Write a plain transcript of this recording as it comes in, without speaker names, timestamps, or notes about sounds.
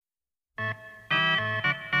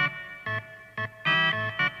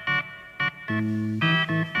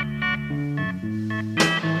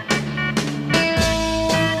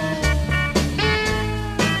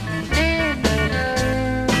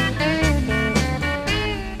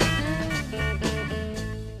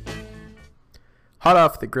Hot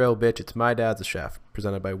off the grill, bitch, it's My Dad's a Chef,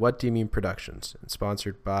 presented by What Do You Mean Productions, and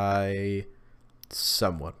sponsored by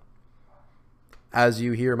someone. As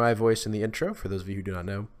you hear my voice in the intro, for those of you who do not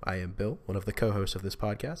know, I am Bill, one of the co-hosts of this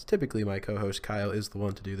podcast. Typically, my co-host Kyle is the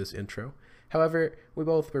one to do this intro. However, we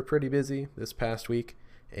both were pretty busy this past week,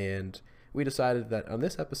 and we decided that on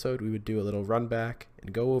this episode, we would do a little run back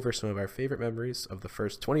and go over some of our favorite memories of the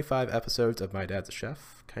first 25 episodes of My Dad's a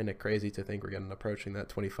Chef. Kind of crazy to think we're getting approaching that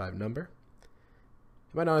 25 number.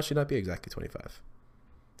 It might honestly not be exactly 25.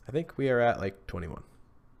 I think we are at like 21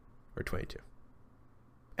 or 22.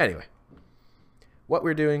 Anyway, what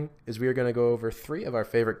we're doing is we are going to go over 3 of our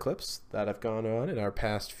favorite clips that have gone on in our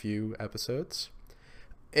past few episodes.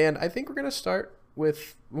 And I think we're going to start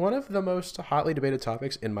with one of the most hotly debated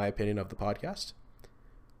topics, in my opinion, of the podcast.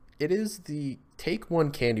 It is the Take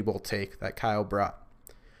One Candy Bowl take that Kyle brought.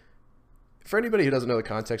 For anybody who doesn't know the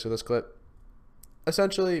context of this clip,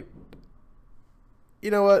 essentially, you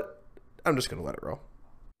know what? I'm just going to let it roll.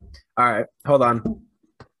 All right, hold on.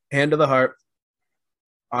 Hand to the heart.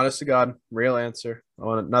 Honest to God, real answer. I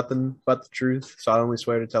want nothing but the truth. Solemnly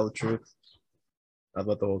swear to tell the truth. Not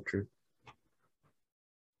but the whole truth.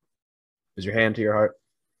 Is your hand to your heart?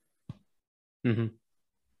 Mm-hmm.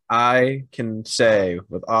 I can say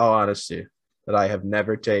with all honesty that I have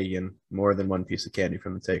never taken more than one piece of candy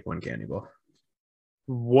from the Take One Candy Bowl.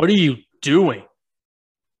 What are you doing?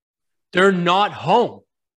 They're not home.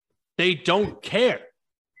 They don't care.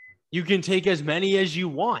 You can take as many as you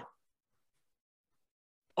want.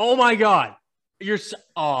 Oh my God.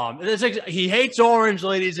 He hates orange,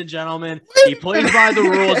 ladies and gentlemen. He plays by the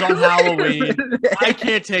rules on Halloween. I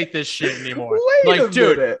can't take this shit anymore.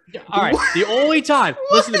 Dude. All right. The only time,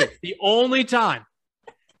 listen to me. The only time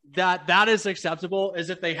that is acceptable is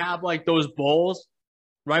if they have like those bowls,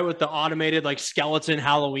 right, with the automated like skeleton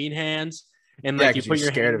Halloween hands. And like you put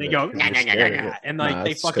your hand and they go, nah, nah, nah, nah, and like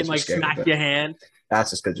they fucking like smack your hand.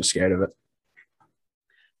 That's just because you're scared of it.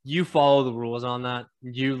 You follow the rules on that.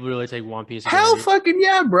 You literally take one piece of Hell candy. fucking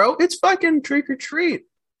yeah, bro. It's fucking trick or treat.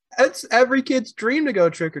 It's every kid's dream to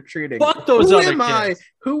go trick or treating. Fuck those other kids.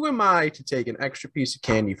 Who am I to take an extra piece of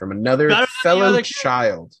candy from another fellow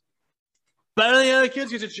child? Better than the other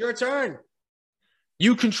kids because it's your turn.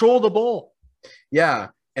 You control the bowl. Yeah,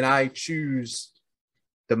 and I choose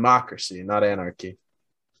democracy, not anarchy.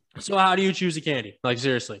 So how do you choose a candy? Like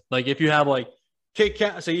seriously, like if you have like Kit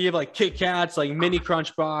Kat, so you have like Kit Kats, like mini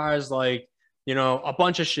Crunch bars, like you know a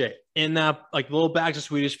bunch of shit in that, like little bags of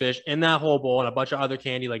Swedish Fish in that whole bowl, and a bunch of other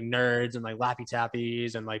candy like Nerds and like Laffy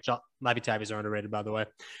Tappies and like Laffy Tappies are underrated by the way,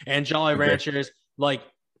 and Jolly Ranchers. Like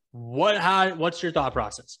what's your thought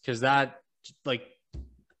process? Because that like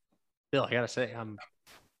Bill, I gotta say I'm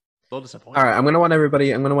a little disappointed. All right, I'm gonna want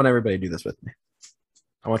everybody to do this with me.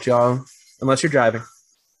 I want y'all, unless you're driving,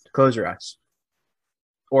 to close your eyes.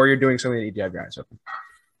 Or you're doing something that you have your eyes open.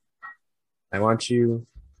 I want you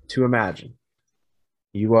to imagine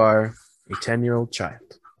you are a 10-year-old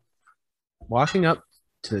child walking up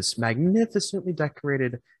to this magnificently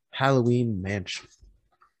decorated Halloween mansion.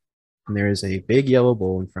 And there is a big yellow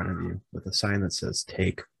bowl in front of you with a sign that says,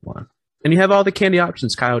 Take One. And you have all the candy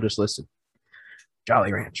options Kyle just listed.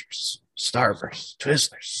 Jolly Ranchers, Starburst,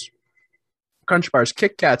 Twizzlers, Crunch Bars,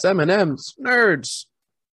 Kit Kats, M&Ms, Nerds.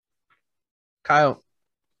 Kyle,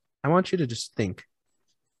 I want you to just think.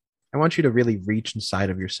 I want you to really reach inside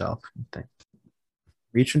of yourself and think.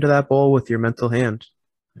 Reach into that bowl with your mental hand.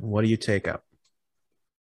 And what do you take out?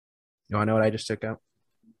 You want to know what I just took out?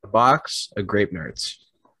 A box of Grape Nerds.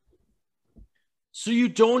 So you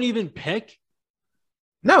don't even pick?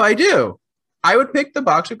 No, I do. I would pick the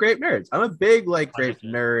box of Grape Nerds. I'm a big like Grape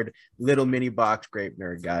Nerd, little mini box Grape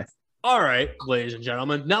Nerd guy. All right, ladies and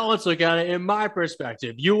gentlemen, now let's look at it in my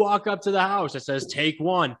perspective. You walk up to the house. It says, Take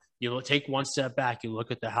one. You take one step back. You look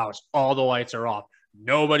at the house. All the lights are off.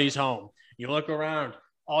 Nobody's home. You look around.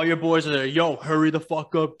 All your boys are there. Yo, hurry the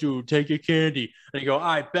fuck up, dude. Take your candy. And you go,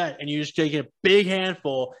 all right, bet. And you just take a big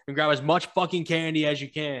handful and grab as much fucking candy as you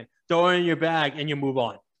can. Throw it in your bag and you move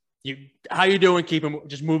on. How you doing? Keep them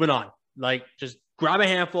just moving on. Like, just grab a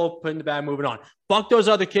handful, put in the bag, moving on. Fuck those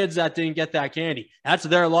other kids that didn't get that candy. That's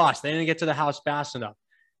their loss. They didn't get to the house fast enough.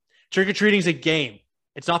 Trick-or-treating is a game.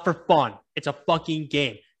 It's not for fun. It's a fucking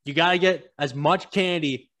game. You got to get as much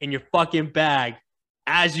candy in your fucking bag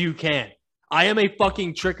as you can. I am a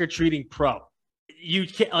fucking trick-or-treating pro. You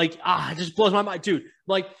can't, like, it just blows my mind. Dude,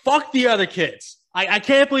 like, fuck the other kids. I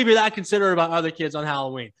can't believe you're that considerate about other kids on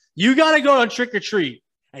Halloween. You got to go on trick-or-treat,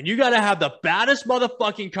 and you got to have the baddest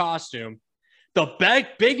motherfucking costume, the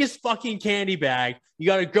biggest fucking candy bag. You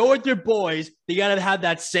got to go with your boys. You got to have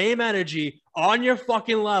that same energy on your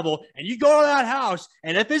fucking level, and you go to that house,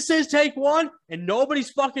 and if it says take one and nobody's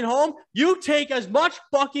fucking home, you take as much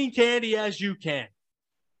fucking candy as you can.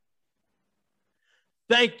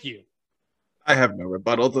 Thank you. I have no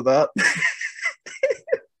rebuttal to that.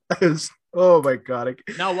 Oh my God.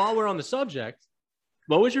 Now, while we're on the subject,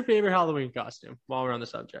 what was your favorite Halloween costume? While we're on the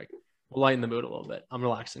subject, we'll lighten the mood a little bit. I'm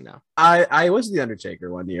relaxing now. I was the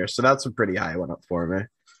Undertaker one year, so that's a pretty high one up for me.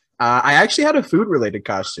 I actually had a food related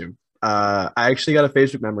costume. I actually got a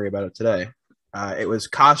Facebook memory about it today. It was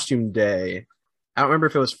costume day. I don't remember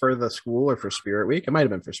if it was for the school or for Spirit Week. It might have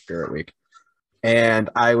been for Spirit Week. And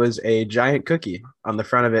I was a giant cookie. On the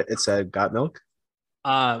front of it, it said, "Got milk?"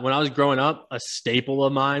 When I was growing up, a staple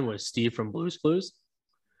of mine was Steve from Blue's Clues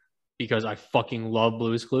because I fucking love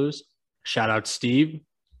Blue's Clues. Shout out Steve.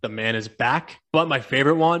 The man is back. But my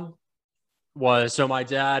favorite one was, so my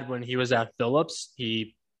dad, when he was at Phillips,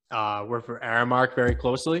 he worked for Aramark very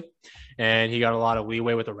closely, and he got a lot of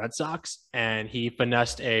leeway with the Red Sox, and he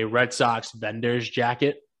finessed a Red Sox vendor's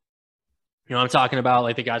jacket. You know what I'm talking about?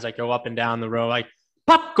 Like the guys that go up and down the row, like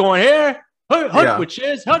popcorn here, Yeah. which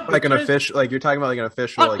is Like an official, like you're talking about like an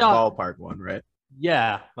official Hot like dog. ballpark one, right?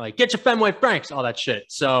 Yeah, like get your Fenway Franks, all that shit.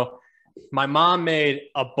 So my mom made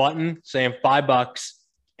a button saying $5,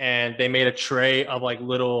 and they made a tray of like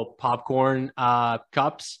little popcorn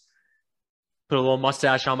cups. Put a little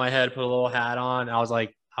mustache on my head, put a little hat on. And I was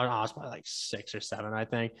like, I don't know, I was probably like 6 or 7, I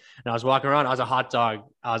think. And I was walking around. I was a hot dog.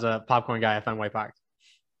 I was a popcorn guy at Fenway Park.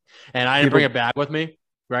 And I didn't bring a bag with me,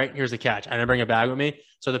 right? Here's the catch. I didn't bring a bag with me.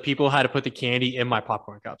 So the people had to put the candy in my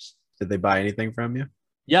popcorn cups. Did they buy anything from you?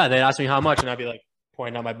 Yeah, they'd ask me how much, and I'd be like,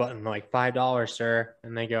 pointing out my button, I'm like, $5, sir.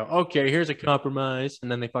 And they go, okay, here's a compromise.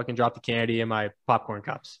 And then they fucking drop the candy in my popcorn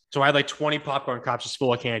cups. So I had like 20 popcorn cups just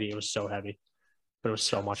full of candy. It was so heavy, but it was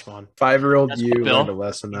so much fun. 5-year-old Guess you what, Bill? learned a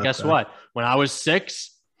lesson. And guess what? When I was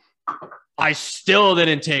 6, I still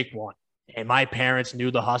didn't take one. And my parents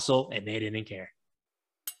knew the hustle, and they didn't care.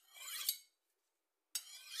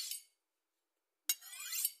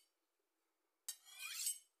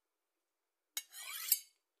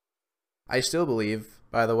 I still believe,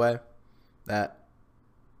 by the way, that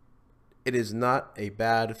it is not a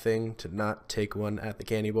bad thing to not take one at the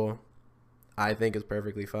candy bowl. I think it's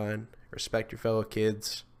perfectly fine. Respect your fellow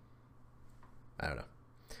kids. I don't know.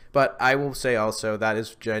 But I will say also that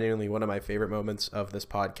is genuinely one of my favorite moments of this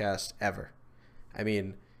podcast ever. I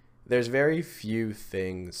mean, there's very few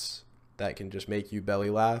things that can just make you belly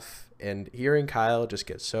laugh. And hearing Kyle just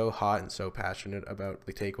get so hot and so passionate about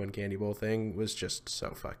the Take One Candy Bowl thing was just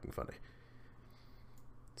so fucking funny.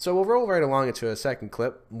 So we'll roll right along into a second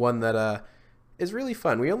clip, one that is really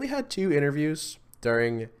fun. We only had 2 interviews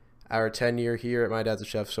during our tenure here at My Dad's a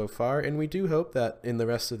Chef so far, and we do hope that in the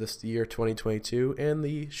rest of this year 2022 and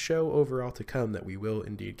the show overall to come that we will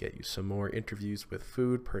indeed get you some more interviews with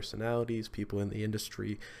food personalities, people in the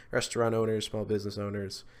industry, restaurant owners, small business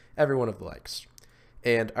owners, everyone of the likes.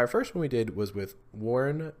 And our first one we did was with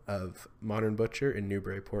Warren of Modern Butcher in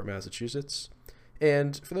Newburyport, Massachusetts.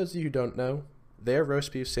 And for those of you who don't know, their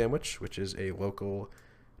roast beef sandwich, which is a local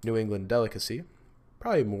New England delicacy,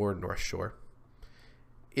 probably more North Shore,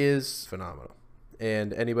 is phenomenal.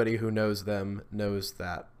 And anybody who knows them knows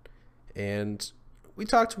that. And we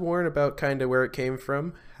talked to Warren about kind of where it came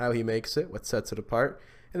from, how he makes it, what sets it apart.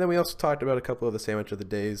 And then we also talked about a couple of the sandwich of the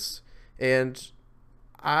days. And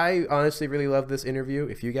I honestly really love this interview.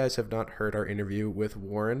 If you guys have not heard our interview with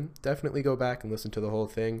Warren, definitely go back and listen to the whole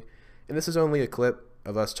thing. And this is only a clip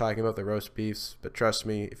of us talking about the roast beefs, but trust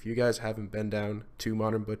me, if you guys haven't been down to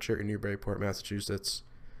Modern Butcher in Newburyport, Massachusetts,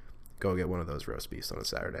 go get one of those roast beefs on a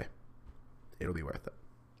Saturday. It'll be worth it.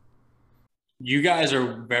 You guys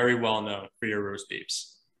are very well known for your roast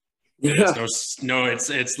beefs. Yeah.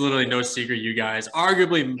 It's literally no secret. You guys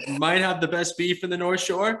arguably might have the best beef in the North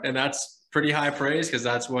Shore, and that's pretty high praise because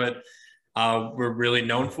that's what we're really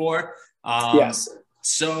known for. Yes.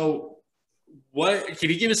 So, can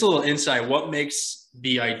you give us a little insight? What makes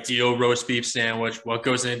the ideal roast beef sandwich? What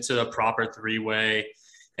goes into a proper 3-way?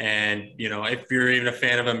 And, if you're even a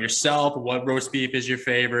fan of them yourself, what roast beef is your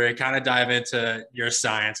favorite? Kind of dive into your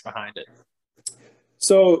science behind it.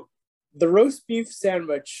 So the roast beef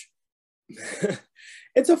sandwich,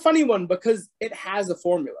 it's a funny one because it has a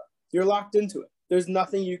formula. You're locked into it. There's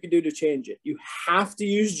nothing you can do to change it. You have to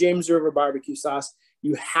use James River barbecue sauce.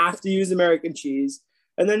 You have to use American cheese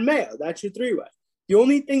and then mayo. That's your 3-way. The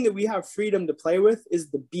only thing that we have freedom to play with is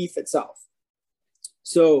the beef itself.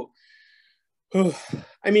 So,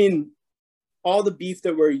 I mean, all the beef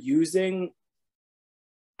that we're using,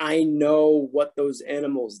 I know what those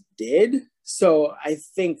animals did. So I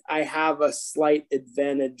think I have a slight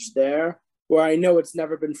advantage there where I know it's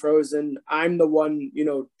never been frozen. I'm the one,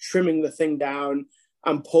 trimming the thing down.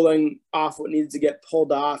 I'm pulling off what needs to get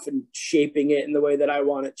pulled off and shaping it in the way that I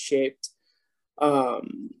want it shaped.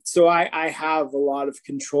 So I have a lot of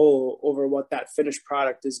control over what that finished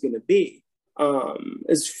product is going to be.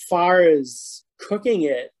 As far as cooking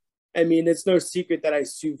it, I mean, it's no secret that I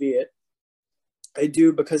sous vide it. I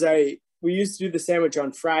do because we used to do the sandwich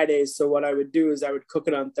on Fridays. So what I would do is I would cook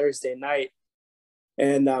it on Thursday night.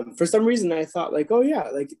 And for some reason I thought like, oh yeah,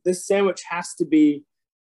 like this sandwich has to be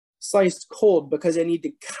sliced cold because I need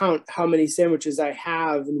to count how many sandwiches I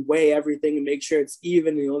have and weigh everything and make sure it's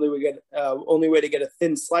even. The only way to get a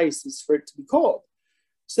thin slice is for it to be cold.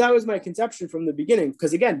 So that was my conception from the beginning.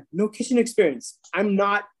 Because again, no kitchen experience. I'm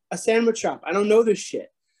not a sandwich shop. I don't know this shit.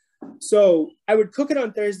 So I would cook it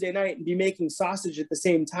on Thursday night and be making sausage at the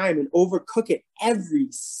same time and overcook it every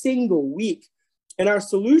single week. And our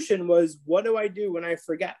solution was, what do I do when I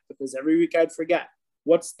forget? Because every week I'd forget.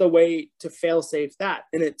 What's the way to fail safe that?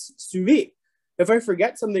 And it's sous vide. If I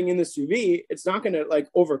forget something in the sous vide, it's not going to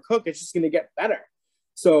like overcook. It's just going to get better.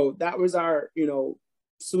 So that was our,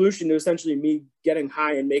 solution to essentially me getting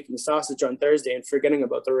high and making sausage on Thursday and forgetting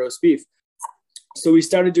about the roast beef. So we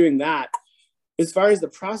started doing that. As far as the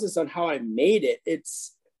process on how I made it,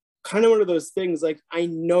 it's kind of one of those things like, I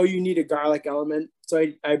know you need a garlic element. So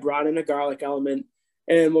I brought in a garlic element.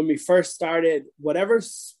 And when we first started, whatever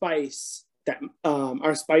spice that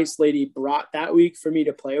our spice lady brought that week for me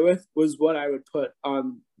to play with was what I would put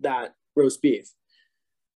on that roast beef.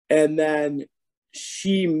 And then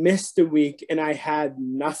she missed a week and I had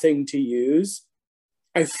nothing to use.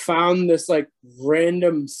 I found this like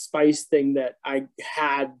random spice thing that I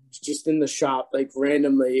had just in the shop, like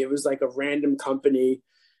randomly. It was like a random company.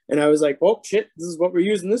 And I was like, oh shit, this is what we're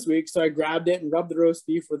using this week. So I grabbed it and rubbed the roast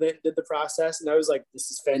beef with it, did the process. And I was like,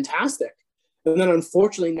 this is fantastic. And then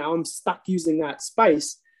unfortunately now I'm stuck using that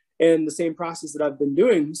spice in the same process that I've been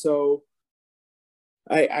doing. So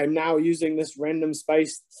I'm now using this random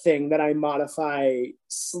spice thing that I modify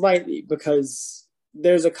slightly because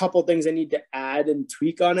there's a couple things I need to add and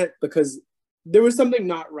tweak on it because there was something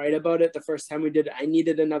not right about it the first time we did it. I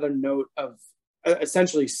needed another note of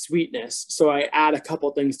essentially sweetness. So I add a couple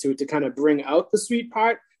things to it to kind of bring out the sweet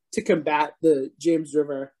part to combat the James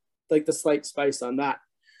River, like the slight spice on that.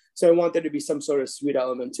 So I want there to be some sort of sweet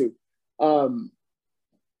element too.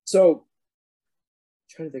 So I'm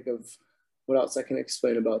trying to think of what else I can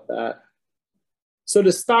explain about that. So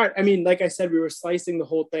to start, I mean, like I said, we were slicing the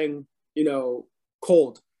whole thing,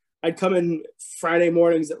 cold. I'd come in Friday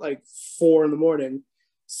mornings at like 4 a.m,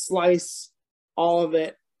 slice all of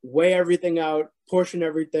it, weigh everything out, portion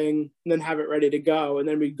everything, and then have it ready to go. And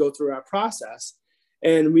then we'd go through our process.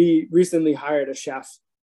 And we recently hired a chef.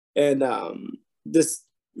 And this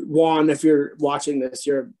Juan, if you're watching this,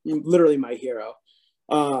 you're literally my hero.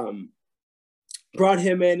 Brought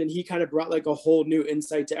him in and he kind of brought like a whole new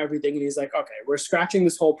insight to everything. And he's like, okay, we're scratching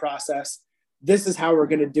this whole process. This is how we're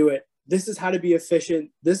going to do it. This is how to be efficient.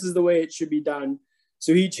 This is the way it should be done.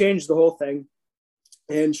 So he changed the whole thing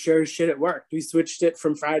and sure as shit, it worked. We switched it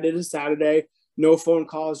from Friday to Saturday. No phone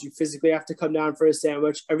calls. You physically have to come down for a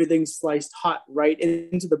sandwich. Everything's sliced hot right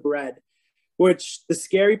into the bread, which the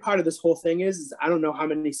scary part of this whole thing is I don't know how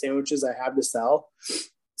many sandwiches I have to sell.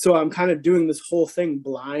 So I'm kind of doing this whole thing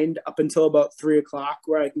blind up until about 3 o'clock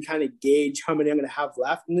where I can kind of gauge how many I'm going to have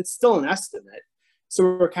left. And it's still an estimate. So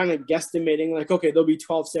we're kind of guesstimating like, okay, there'll be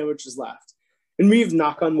 12 sandwiches left. And we've,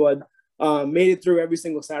 knock on wood, made it through every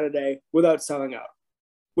single Saturday without selling out,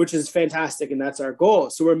 which is fantastic. And that's our goal.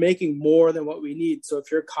 So we're making more than what we need. So if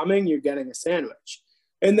you're coming, you're getting a sandwich.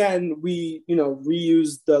 And then we,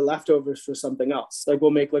 reuse the leftovers for something else. Like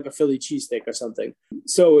we'll make like a Philly cheesesteak or something.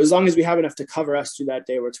 So as long as we have enough to cover us through that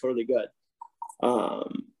day, we're totally good.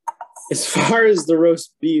 As far as the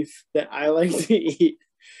roast beef that I like to eat,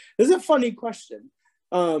 this is a funny question.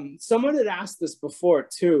 Someone had asked this before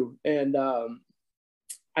too. And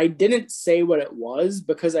I didn't say what it was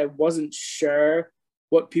because I wasn't sure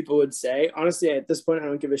what people would say. Honestly, at this point, I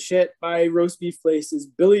don't give a shit. My roast beef place is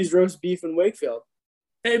Billy's Roast Beef in Wakefield.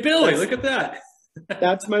 Hey, Billy, look at that.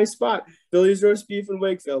 That's my spot. Billy's Roast Beef in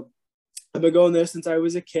Wakefield. I've been going there since I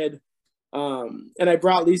was a kid. And I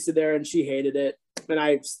brought Lisa there and she hated it. And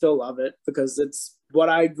I still love it because it's what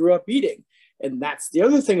I grew up eating. And that's the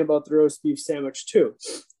other thing about the roast beef sandwich too,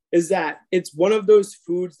 is that it's one of those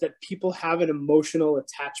foods that people have an emotional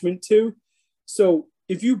attachment to. So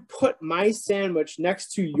if you put my sandwich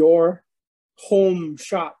next to your home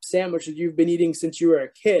shop sandwich that you've been eating since you were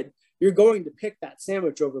a kid, you're going to pick that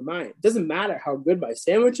sandwich over mine. It doesn't matter how good my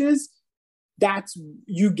sandwich is.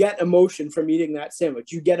 You get emotion from eating that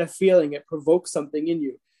sandwich. You get a feeling, it provokes something in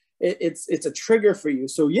you. it's a trigger for you.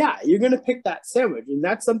 So yeah, you're going to pick that sandwich. And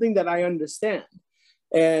that's something that I understand.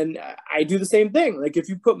 And I do the same thing. Like if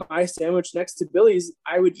you put my sandwich next to Billy's,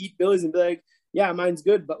 I would eat Billy's and be like, yeah, mine's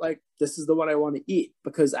good, but like this is the one I want to eat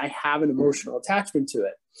because I have an emotional attachment to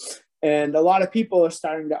it. And a lot of people are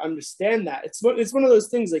starting to understand that. It's one of those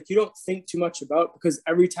things like you don't think too much about because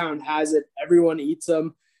every town has it. Everyone eats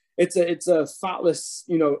them. It's a thoughtless,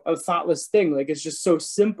 a thoughtless thing. Like it's just so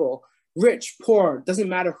simple. Rich, poor, doesn't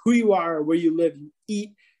matter who you are or where you live, you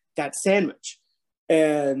eat that sandwich.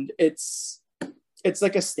 And it's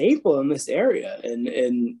like a staple in this area.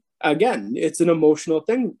 And again, it's an emotional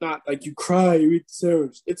thing, not like you cry, you eat the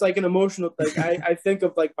sandwich. It's like an emotional, like I think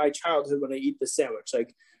of like my childhood when I eat the sandwich,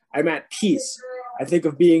 like I'm at peace. I think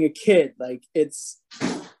of being a kid. Like it's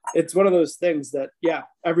one of those things that, yeah,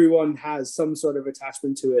 everyone has some sort of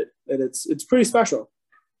attachment to it. And it's pretty special.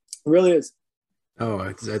 It really is.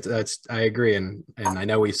 Oh, that's I agree, and I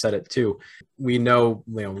know we said it too. We know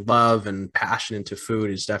love and passion into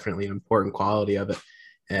food is definitely an important quality of it,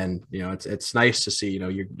 and it's nice to see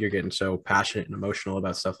you're getting so passionate and emotional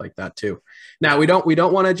about stuff like that too. Now we don't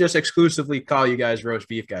want to just exclusively call you guys roast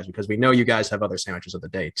beef guys because we know you guys have other sandwiches of the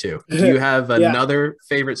day too. Do you have Yeah. another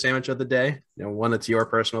favorite sandwich of the day? One that's your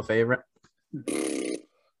personal favorite?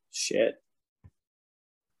 Shit.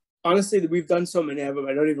 Honestly, we've done so many of them.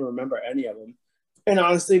 I don't even remember any of them. And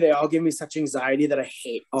honestly, they all give me such anxiety that I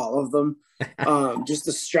hate all of them. Just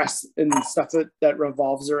the stress and stuff that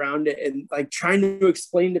revolves around it. And like trying to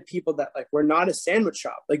explain to people that like, we're not a sandwich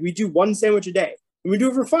shop. Like we do one sandwich a day and we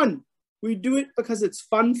do it for fun. We do it because it's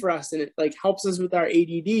fun for us. And it like helps us with our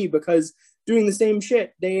ADD because doing the same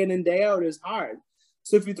shit day in and day out is hard.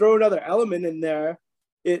 So if you throw another element in there,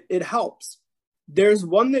 it helps. There's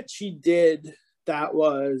one that she did that it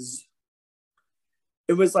was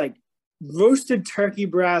like roasted turkey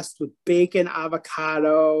breast with bacon,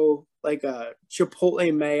 avocado, like a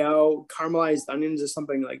chipotle mayo, caramelized onions or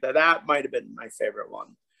something like that. That might have been my favorite one.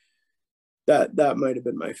 That might have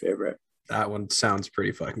been my favorite. That one sounds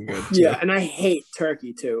pretty fucking good too. Yeah, and I hate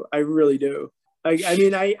turkey too. I really do. I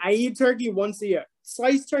mean, I eat turkey once a year.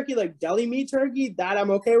 Sliced turkey, like deli meat turkey, that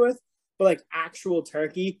I'm okay with. But like actual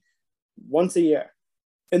turkey, once a year.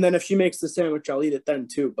 And then if she makes the sandwich, I'll eat it then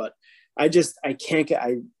too. But I can't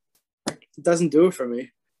it doesn't do it for me.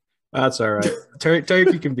 That's all right.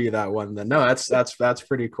 Turkey can be that one then. No, that's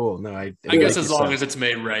pretty cool. No, I guess as long as it's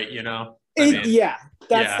made right,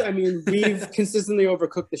 I mean, we've consistently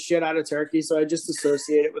overcooked the shit out of turkey, so I just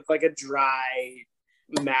associate it with like a dry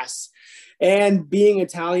mess. And being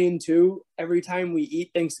Italian too, every time we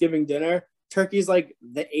eat Thanksgiving dinner, turkey's like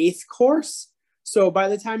the 8th course. So by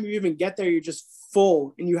the time you even get there, you're just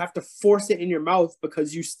full and you have to force it in your mouth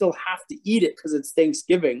because you still have to eat it because it's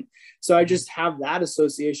Thanksgiving. So I just have that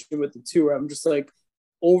association with the two where I'm just like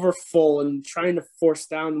over full and trying to force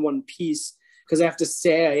down one piece because I have to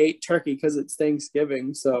say I ate turkey because it's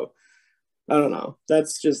Thanksgiving. So I don't know.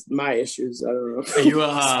 That's just my issues. I don't know.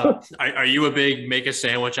 Are you a big make a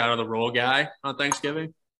sandwich out of the roll guy on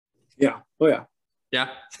Thanksgiving? Yeah. Oh yeah. Yeah.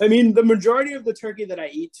 I mean, the majority of the turkey that I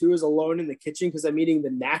eat too is alone in the kitchen because I'm eating the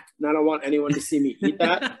neck and I don't want anyone to see me eat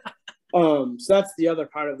that. So that's the other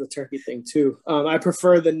part of the turkey thing too. I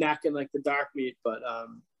prefer the neck and like the dark meat, but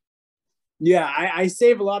yeah, I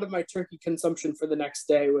save a lot of my turkey consumption for the next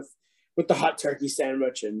day with the hot turkey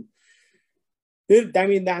sandwich. And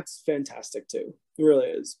that's fantastic too. It really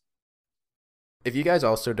is. If you guys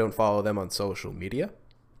also don't follow them on social media,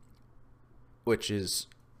 which is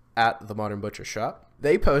at the Modern Butcher Shop,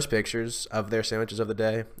 they post pictures of their sandwiches of the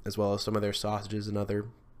day as well as some of their sausages and other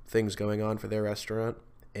things going on for their restaurant,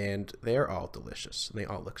 and they're all delicious and they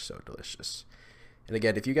all look so delicious. And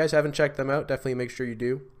again, if you guys haven't checked them out, definitely make sure you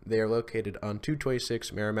do. They are located on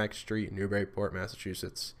 226 Merrimack Street, Newburyport,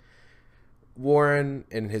 Massachusetts. Warren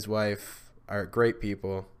and his wife are great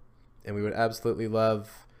people, and we would absolutely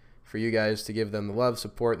love for you guys to give them the love,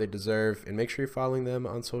 support they deserve, and make sure you're following them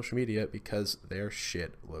on social media because their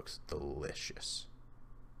shit looks delicious.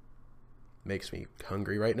 Makes me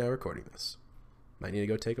hungry right now recording this. Might need to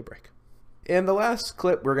go take a break. And the last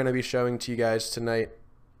clip we're going to be showing to you guys tonight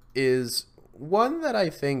is one that I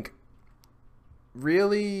think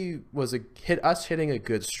really was us hitting a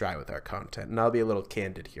good stride with our content, and I'll be a little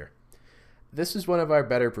candid here. This is one of our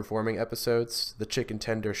better performing episodes, the chicken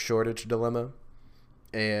tender shortage dilemma.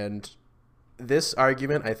 And this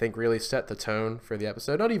argument, I think, really set the tone for the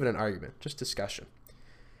episode. Not even an argument, just discussion.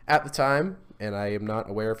 At the time, and I am not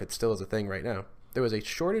aware if it still is a thing right now, there was a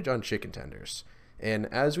shortage on chicken tenders. And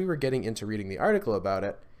as we were getting into reading the article about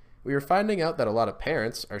it, we were finding out that a lot of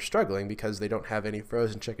parents are struggling because they don't have any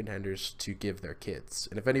frozen chicken tenders to give their kids.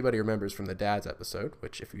 And if anybody remembers from the Dad's episode,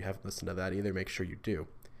 which if you haven't listened to that either, make sure you do.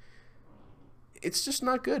 It's just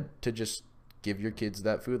not good to just give your kids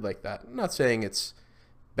that food like that. I'm not saying it's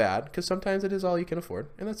bad, because sometimes it is all you can afford,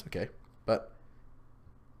 and that's okay. But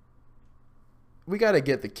we got to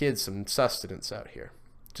get the kids some sustenance out here.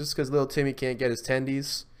 Just because little Timmy can't get his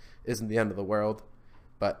tendies isn't the end of the world.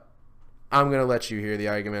 But I'm going to let you hear the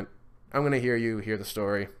argument. I'm going to hear you hear the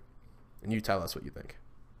story, and you tell us what you think.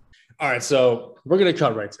 All right, so we're going to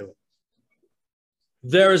cut right to it.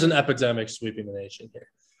 There is an epidemic sweeping the nation here.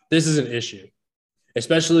 This is an issue,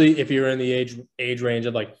 especially if you're in the age range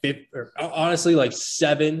of like 50, or honestly like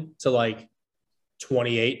 7 to like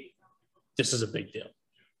 28. This is a big deal.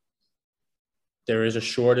 There is a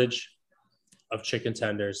shortage of chicken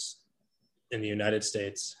tenders in the United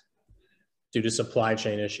States due to supply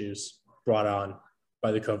chain issues brought on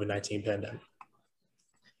by the COVID-19 pandemic.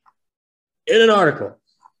 In an article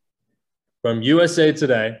from USA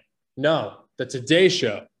Today, the Today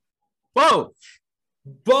Show. Whoa!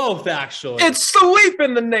 Both, actually. It's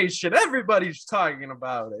sweeping the nation. Everybody's talking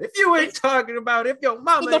about it. If you ain't talking about it, if your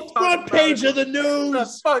mama the ain't front talking page about of the news.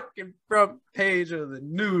 The fucking front page of the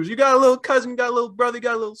news. You got a little cousin, you got a little brother, you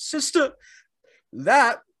got a little sister.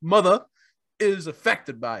 That mother is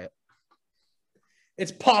affected by it.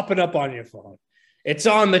 It's popping up on your phone. It's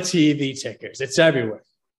on the TV tickers. It's everywhere.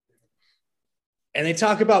 And they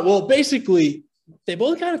talk about, well, basically, they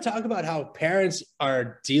both kind of talk about how parents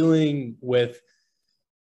are dealing with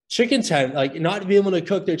chicken tenders, like not being able to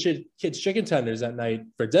cook their kids' chicken tenders at night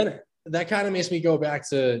for dinner. That kind of makes me go back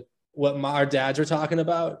to what our dads were talking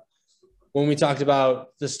about when we talked about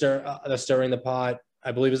the stirring the pot.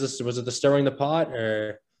 I believe was it the stirring the pot,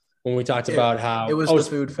 or when we talked about how it was the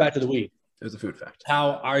food fact of the week. It was a food fact.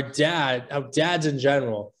 How dads in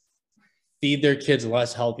general feed their kids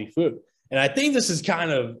less healthy food. And I think this is kind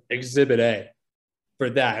of exhibit A for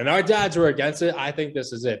that. And our dads were against it. I think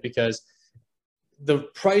this is it, because the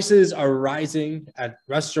prices are rising at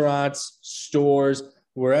restaurants, stores,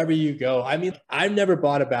 wherever you go. I mean, I've never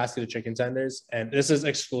bought a basket of chicken tenders, and this is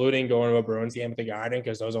excluding going to a Bruins game at the Garden,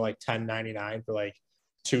 because those are like $10.99 for like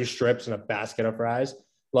 2 strips and a basket of fries.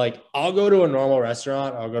 Like, I'll go to a normal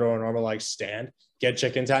restaurant, I'll go to a normal like stand, get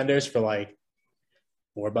chicken tenders for like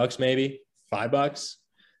 $4 maybe, $5.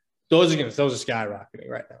 Those are skyrocketing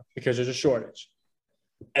right now because there's a shortage.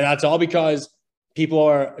 And that's all because people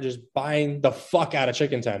are just buying the fuck out of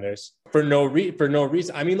chicken tenders for no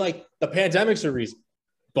reason. I mean, like, the pandemic's a reason,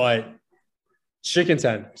 but chicken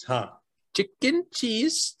tenders, huh? Chicken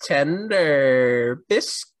cheese tender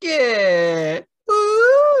biscuit.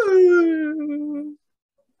 Ooh.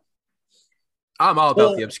 I'm all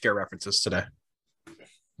about the obscure references today.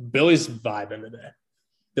 Billy's vibing today.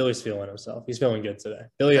 Billy's feeling himself. He's feeling good today.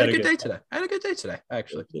 Billy had a good day today. I had a good day today,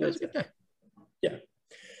 actually. It was a good day. Yeah.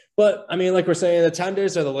 But, I mean, like we're saying, the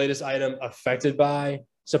tenders are the latest item affected by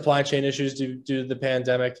supply chain issues due to the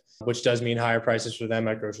pandemic, which does mean higher prices for them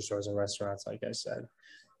at grocery stores and restaurants, like I said.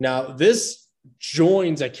 Now, this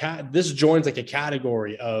joins like a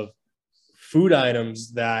category of food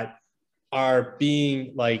items that are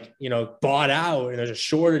being bought out, and there's a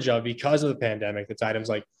shortage of because of the pandemic. It's items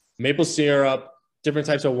like maple syrup, different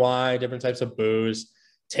types of wine, different types of booze,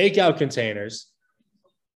 takeout containers,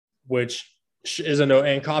 which is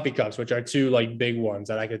and coffee cups, which are 2 like big ones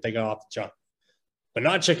that I could think of off the jump, but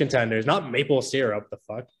not chicken tenders, not maple syrup, the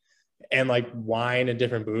fuck, and like wine and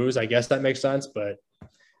different booze. I guess that makes sense, but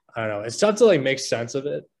I don't know. It's tough to like make sense of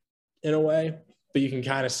it in a way, but you can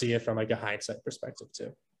kind of see it from like a hindsight perspective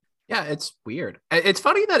too. Yeah, it's weird. It's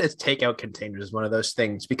funny that it's takeout containers is one of those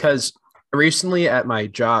things, because recently at my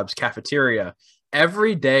job's cafeteria,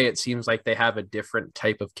 every day it seems like they have a different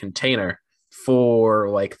type of container for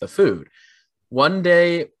like the food. One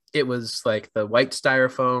day it was like the white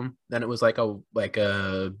styrofoam, then it was like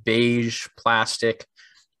a beige plastic,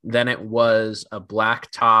 then it was a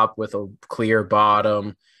black top with a clear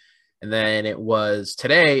bottom, and then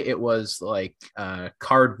today it was like a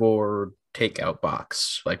cardboard takeout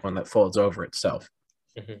box, like one that folds over itself.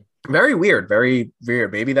 Mm-hmm. Very weird, very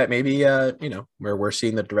weird. Maybe where we're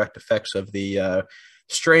seeing the direct effects of the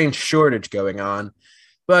strange shortage going on.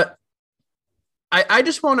 But I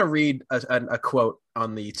just want to read a quote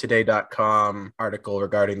on the today.com article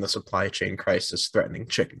regarding the supply chain crisis threatening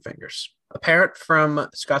chicken fingers. A parent from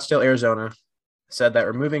Scottsdale, Arizona said that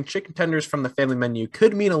removing chicken tenders from the family menu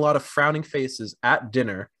could mean a lot of frowning faces at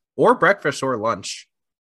dinner or breakfast or lunch.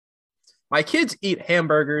 My kids eat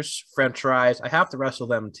hamburgers, French fries. I have to wrestle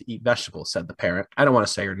them to eat vegetables, said the parent. I don't want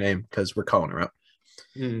to say her name because we're calling her out.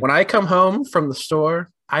 When I come home from the store,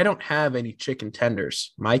 I don't have any chicken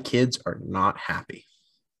tenders. My kids are not happy.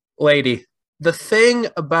 Lady, the thing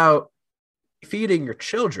about feeding your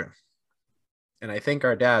children, and I think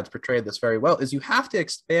our dads portrayed this very well, is you have to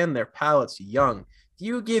expand their palates young. If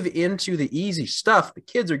you give into the easy stuff, the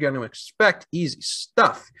kids are going to expect easy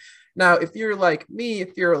stuff. Now, if you're like me,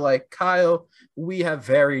 if you're like Kyle, we have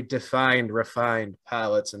very defined, refined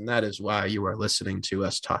palates, and that is why you are listening to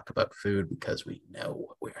us talk about food, because we know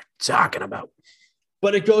what we're talking about.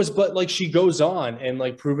 But like she goes on and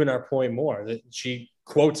like proving our point more, that she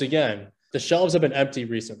quotes again, the shelves have been empty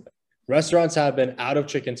recently. Restaurants have been out of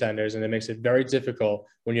chicken tenders, and it makes it very difficult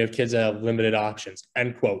when you have kids that have limited options.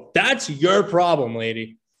 End quote. That's your problem,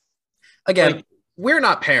 lady. Again, Like, we're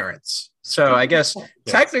not parents, so I guess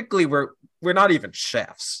technically we're not even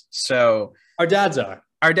chefs. So our dads are.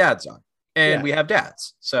 our dads are, and Yeah. we have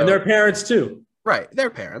dads. So And they're parents too. right, they're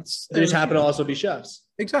parents. They just happen to also be chefs.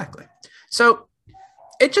 Exactly. So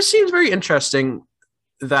it just seems very interesting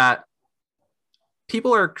that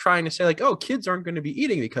people are trying to say like, oh, kids aren't going to be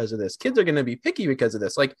eating because of this. Kids are going to be picky because of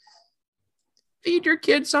this. Like, feed your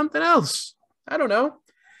kids something else. I don't know.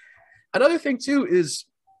 Another thing too is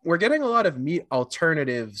we're getting a lot of meat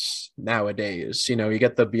alternatives nowadays. You know, you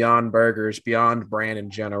get the Beyond Burgers, Beyond brand in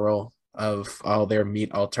general of all their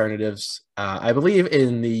meat alternatives. I believe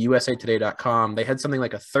in the usatoday.com, they had something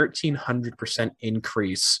like a 1,300%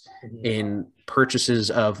 increase in purchases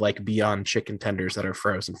of like Beyond chicken tenders that are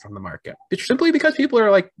frozen from the market. It's simply because people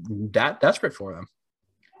are like that desperate for them.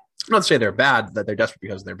 Not to say they're bad, that they're desperate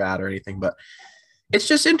because they're bad or anything, but it's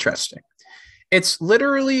just interesting. It's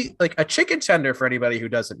literally like a chicken tender, for anybody who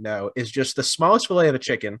doesn't know, is just the smallest fillet of a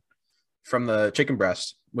chicken from the chicken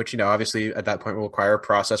breast, which, you know, obviously at that point will require a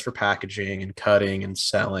process for packaging and cutting and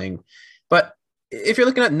selling. But if you're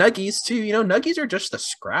looking at nuggies too, you know, nuggies are just the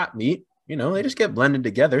scrap meat. You know, they just get blended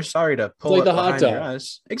together. Sorry to pull like up the hot behind your dog.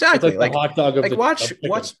 eyes. Exactly. It's like the hot dog of like the watch of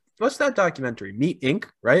chicken. what's that documentary? Meat Inc.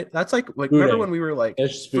 Right? That's like Food remember Inc. when we were like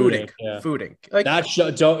It's just Food Food Inc. Inc. Yeah. Food Inc. Like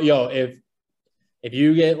That don't if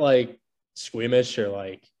you get like squeamish or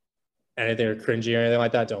like anything or cringy or anything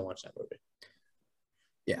like that, don't watch that movie.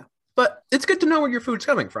 Yeah, but it's good to know where your food's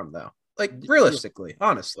coming from, though. Like realistically,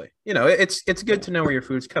 honestly, you know, it's good to know where your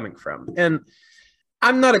food's coming from. And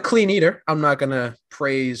I'm not a clean eater. I'm not gonna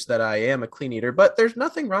praise that I am a clean eater, but there's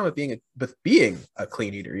nothing wrong with being a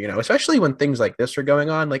clean eater. You know, especially when things like this are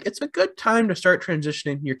going on. Like it's a good time to start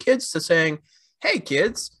transitioning your kids to saying, "Hey,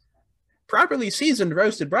 kids, properly seasoned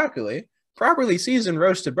roasted broccoli, properly seasoned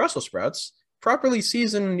roasted Brussels sprouts, properly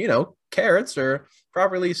seasoned, you know, carrots or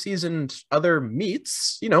properly seasoned other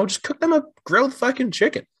meats, you know, just cook them a grilled fucking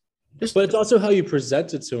chicken." But it's also how you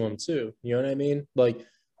present it to them too. You know what I mean? Like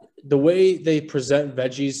the way they present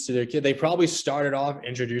veggies to their kid, they probably started off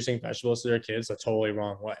introducing vegetables to their kids the totally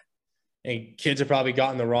wrong way. And kids have probably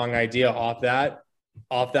gotten the wrong idea off that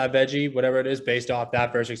veggie, whatever it is, based off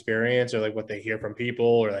that first experience or like what they hear from people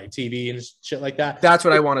or like TV and shit like that. That's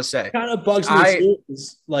what I want to say. It kind of bugs me too.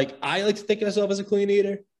 Like I like to think of myself as a clean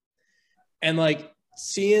eater, and like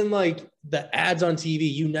seeing like the ads on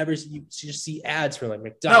TV, you just see ads for like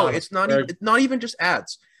McDonald's. No, it's not even just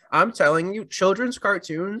ads. I'm telling you, children's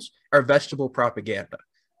cartoons are vegetable propaganda.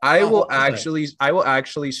 I will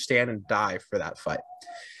actually stand and die for that fight.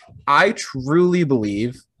 I truly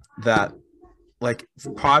believe that like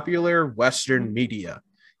popular Western media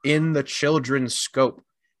in the children's scope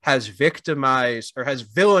has victimized or has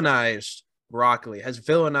villainized broccoli, has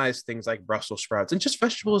villainized things like Brussels sprouts and just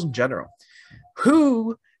vegetables in general.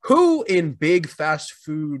 Who in big fast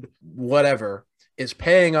food, whatever, is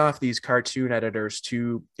paying off these cartoon editors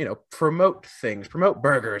to, you know, promote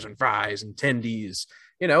burgers and fries and tendies,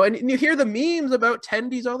 you know, and you hear the memes about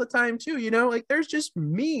tendies all the time too, you know, like there's just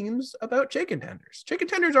memes about chicken tenders. Chicken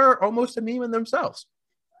tenders are almost a meme in themselves.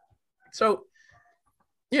 So,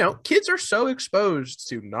 you know, kids are so exposed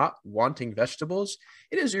to not wanting vegetables.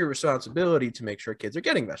 It is your responsibility to make sure kids are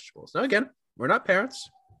getting vegetables. Now, again, we're not parents.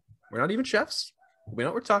 We're not even chefs. We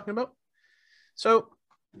know what we're talking about. So,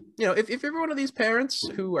 you know, if you're one of these parents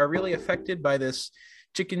who are really affected by this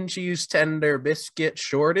chicken cheese tender biscuit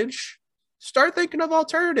shortage, start thinking of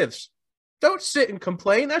alternatives. Don't sit and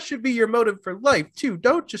complain. That should be your motive for life, too.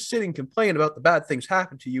 Don't just sit and complain about the bad things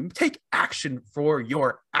happen to you. Take action for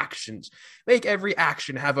your actions. Make every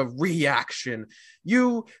action have a reaction.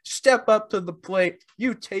 You step up to the plate,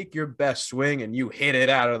 you take your best swing, and you hit it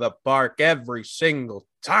out of the park every single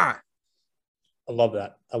time. I love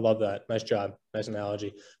that. Nice job. Nice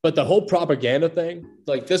analogy. But the whole propaganda thing,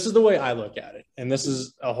 like this is the way I look at it. And this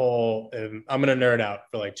is a whole, I'm going to nerd out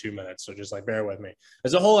for like 2 minutes. So just like bear with me.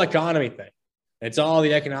 There's a whole economy thing. It's all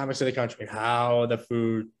the economics of the country and how the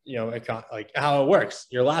food, like how it works.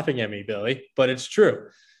 You're laughing at me, Billy, but it's true.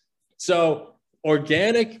 So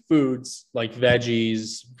organic foods like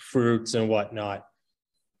veggies, fruits, and whatnot,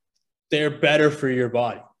 they're better for your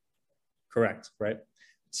body. Correct, right?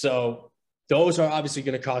 So those are obviously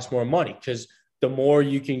going to cost more money because the more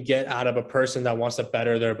you can get out of a person that wants to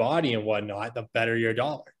better their body and whatnot, the better your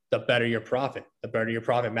dollar, the better your profit, the better your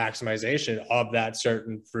profit maximization of that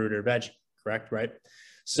certain fruit or veggie. Correct, right?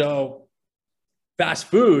 So fast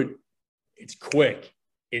food, it's quick,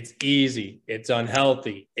 it's easy, it's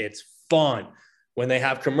unhealthy, it's fun. When they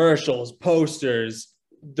have commercials, posters,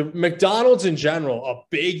 the McDonald's in general, a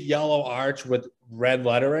big yellow arch with red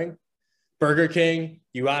lettering. Burger King,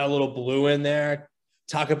 you add a little blue in there.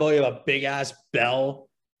 Taco Bell, you have a big ass bell,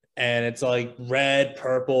 and it's like red,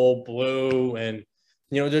 purple, blue, and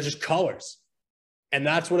they're just colors. And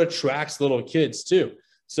that's what attracts little kids too.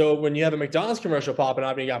 So when you have a McDonald's commercial popping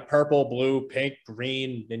up and you got purple, blue, pink,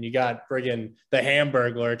 green, and you got friggin' the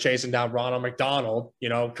Hamburglar chasing down Ronald McDonald,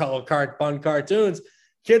 fun cartoons,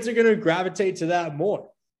 kids are going to gravitate to that more.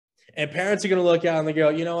 And parents are going to look at it and they go,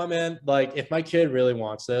 you know what, man, like if my kid really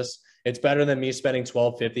wants this, it's better than me spending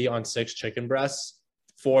 $12.50 on 6 chicken breasts,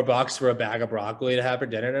 $4 for a bag of broccoli to have for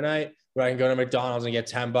dinner tonight, where I can go to McDonald's and get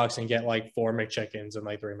 $10 and get like 4 McChickens and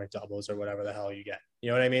like 3 McDoubles or whatever the hell you get.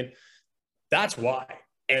 You know what I mean? That's why.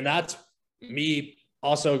 And that's me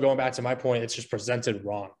also going back to my point. It's just presented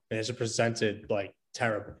wrong and it's just presented like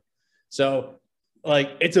terrible. So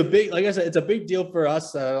like, it's a big, like I said, it's a big deal for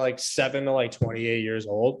us that are like 7 to like 28 years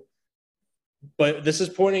old. But this is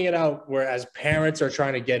pointing it out, whereas parents are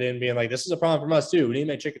trying to get in being like, this is a problem from us too. We need to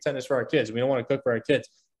make chicken tenders for our kids. We don't want to cook for our kids.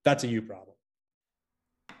 That's a you problem.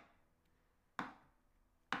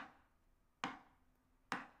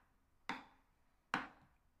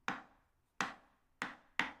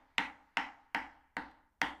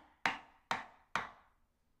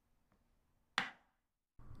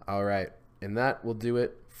 All right. And that will do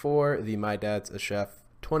it for the My Dad's a Chef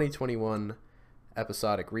 2021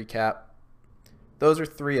 episodic recap. Those are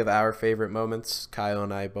 3 of our favorite moments. Kyle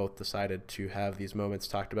and I both decided to have these moments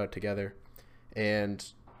talked about together. And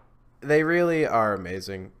they really are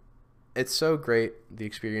amazing. It's so great, the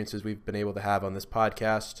experiences we've been able to have on this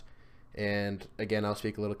podcast. And again, I'll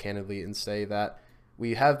speak a little candidly and say that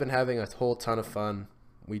we have been having a whole ton of fun.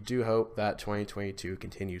 We do hope that 2022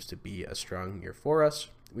 continues to be a strong year for us.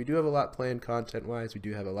 We do have a lot planned content-wise. We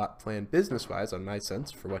do have a lot planned business-wise on my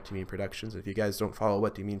sense for What Do You Mean Productions. If you guys don't follow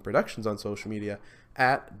What Do You Mean Productions on social media,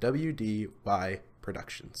 at WDY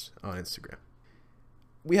Productions on Instagram.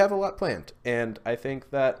 We have a lot planned, and I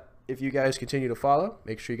think that if you guys continue to follow,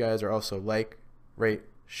 make sure you guys are also like, rate,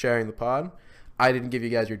 sharing the pod. I didn't give you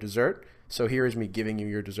guys your dessert, so here is me giving you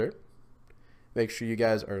your dessert. Make sure you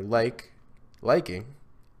guys are liking,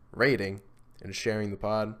 rating, and sharing the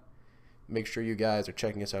pod. Make sure you guys are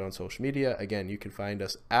checking us out on social media. Again, you can find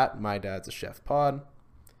us at My Dad's a Chef Pod.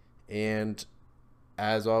 And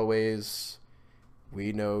as always,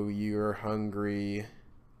 we know you're hungry.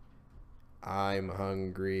 I'm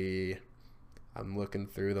hungry. I'm looking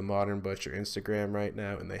through the Modern Butcher Instagram right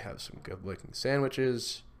now, and they have some good-looking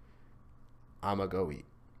sandwiches. I'm going to go eat,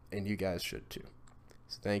 and you guys should too.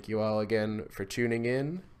 So thank you all again for tuning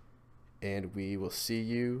in, and we will see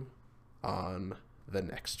you on the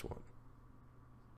next one.